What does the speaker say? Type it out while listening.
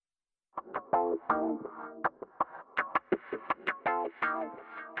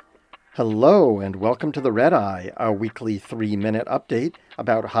Hello and welcome to the Red Eye, a weekly 3-minute update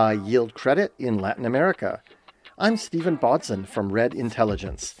about high-yield credit in Latin America. I'm Stephen Bodson from Red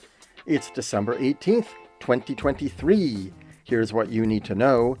Intelligence. It's December 18th, 2023. Here's what you need to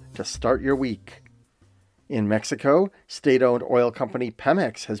know to start your week. In Mexico, state-owned oil company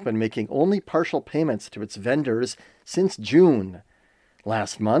Pemex has been making only partial payments to its vendors since June.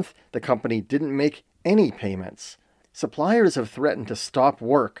 Last month, the company didn't make any payments. Suppliers have threatened to stop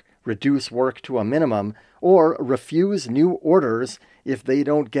work, reduce work to a minimum, or refuse new orders if they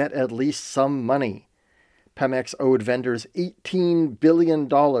don't get at least some money. Pemex owed vendors $18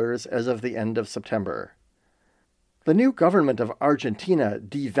 billion as of the end of September. The new government of Argentina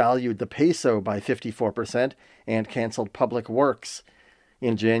devalued the peso by 54% and canceled public works.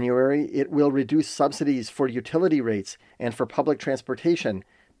 In January, it will reduce subsidies for utility rates and for public transportation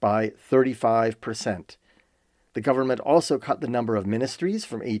by 35%. The government also cut the number of ministries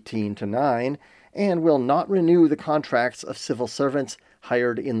from 18 to 9 and will not renew the contracts of civil servants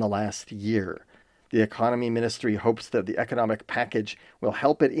hired in the last year. The Economy Ministry hopes that the economic package will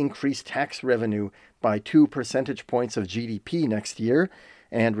help it increase tax revenue by 2 percentage points of GDP next year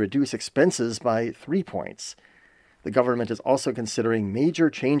and reduce expenses by 3 points. The government is also considering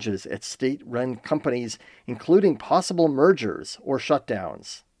major changes at state-run companies, including possible mergers or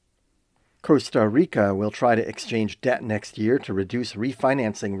shutdowns. Costa Rica will try to exchange debt next year to reduce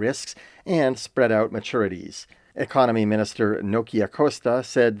refinancing risks and spread out maturities. Economy Minister Nokia Costa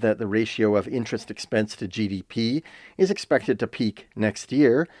said that the ratio of interest expense to GDP is expected to peak next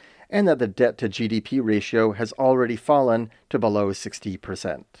year, and that the debt-to-GDP ratio has already fallen to below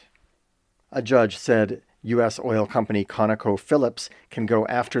 60%. A judge said U.S. oil company ConocoPhillips can go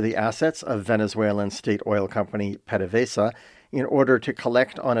after the assets of Venezuelan state oil company PDVSA in order to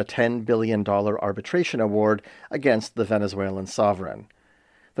collect on a $10 billion arbitration award against the Venezuelan sovereign.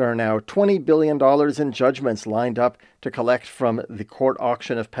 There are now $20 billion in judgments lined up to collect from the court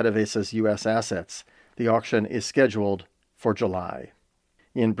auction of PDVSA's U.S. assets. The auction is scheduled for July.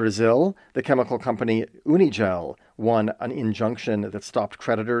 In Brazil, the chemical company Unigel won an injunction that stopped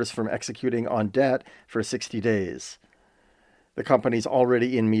creditors from executing on debt for 60 days. The company's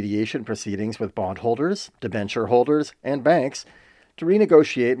already in mediation proceedings with bondholders, debenture holders, and banks to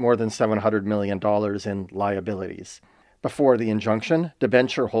renegotiate more than $700 million in liabilities. Before the injunction,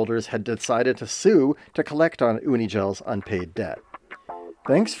 debenture holders had decided to sue to collect on Unigel's unpaid debt.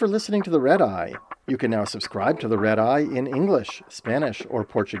 Thanks for listening to The Red Eye. You can now subscribe to The Red Eye in English, Spanish, or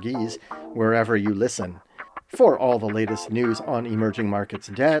Portuguese, wherever you listen. For all the latest news on emerging markets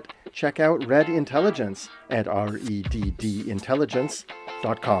debt, check out Red Intelligence at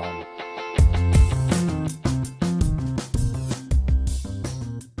reddintelligence.com.